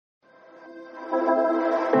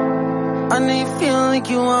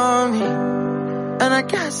think you want me, and I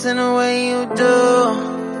guess in a way you do.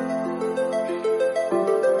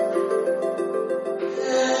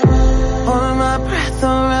 Holding my breath,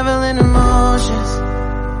 unraveling emotions.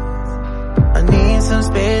 I need some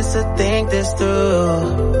space to think this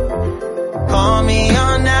through. Call me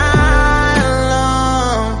all night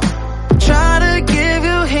long. Try to give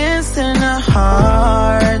you hints and a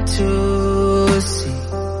hard to see.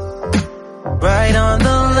 Right on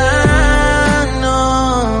the line, no.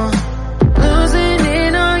 Losing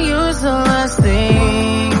it on you's the last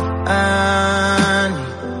thing I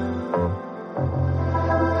need.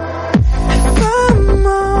 If I'm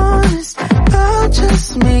honest, I'll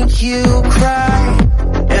just make you cry.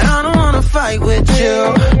 And I don't wanna fight with you.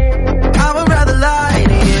 I would rather lie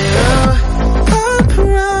to you. I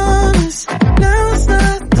promise, now's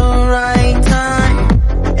not the right time.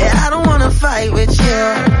 Yeah, I don't wanna fight with you.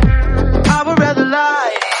 I would rather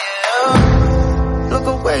lie to you. Look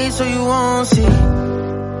away so you won't see,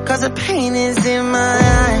 'cause the pain is in my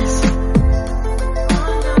eyes.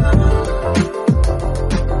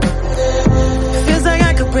 Feels like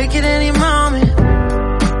I could break it any moment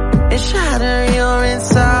and shatter your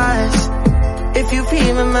insides. If you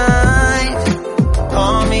read my mind,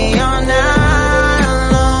 call me all night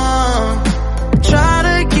long. Try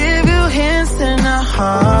to give you hints and a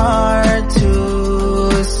hard to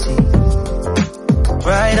see.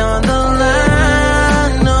 Right on the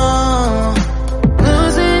line, no.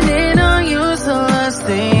 Losing it on you's the last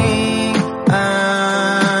thing I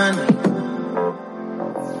need.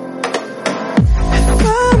 If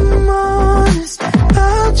I'm honest,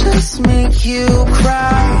 I'll just make you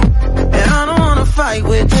cry. And I don't wanna fight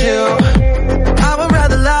with you. I would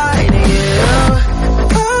rather lie to you.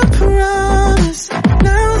 I promise,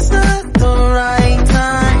 now's not the right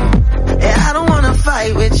time. Yeah, I don't wanna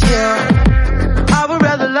fight with you. I would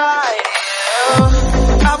rather lie to you.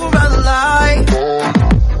 I would rather lie.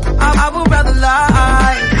 I would rather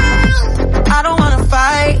lie. I don't wanna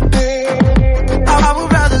fight. I would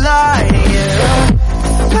rather lie to you.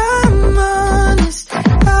 If I'm honest,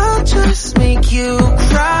 I'll just make you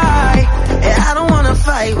cry. Yeah, I don't wanna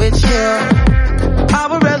fight with you. I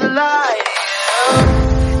would rather lie to you.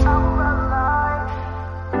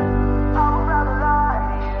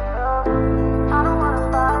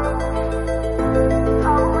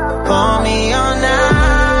 Call me all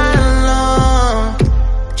night long.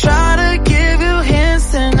 Try to give you hints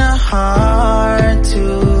and a hard to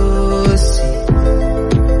see.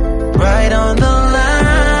 Right on the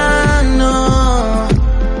line, no.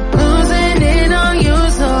 Losing it on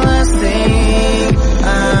you's the last thing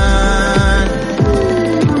I need.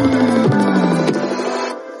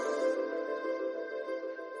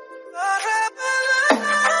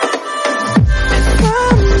 If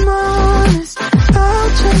I'm honest, I'll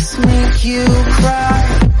just make you cry.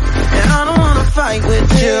 And I don't wanna fight with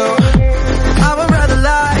you. I would rather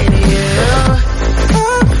lie to you.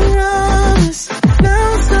 I promise,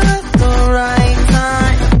 now's not the right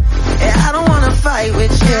time. Yeah, I don't wanna fight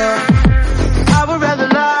with you. I would rather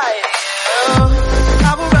lie to you.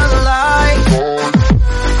 I would rather lie.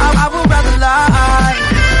 I would rather lie.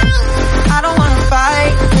 I don't wanna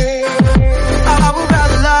fight. I would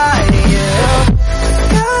rather lie to you.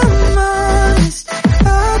 I'm honest,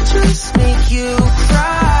 I'll just make you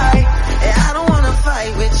cry. Yeah, I don't wanna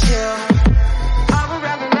fight with you.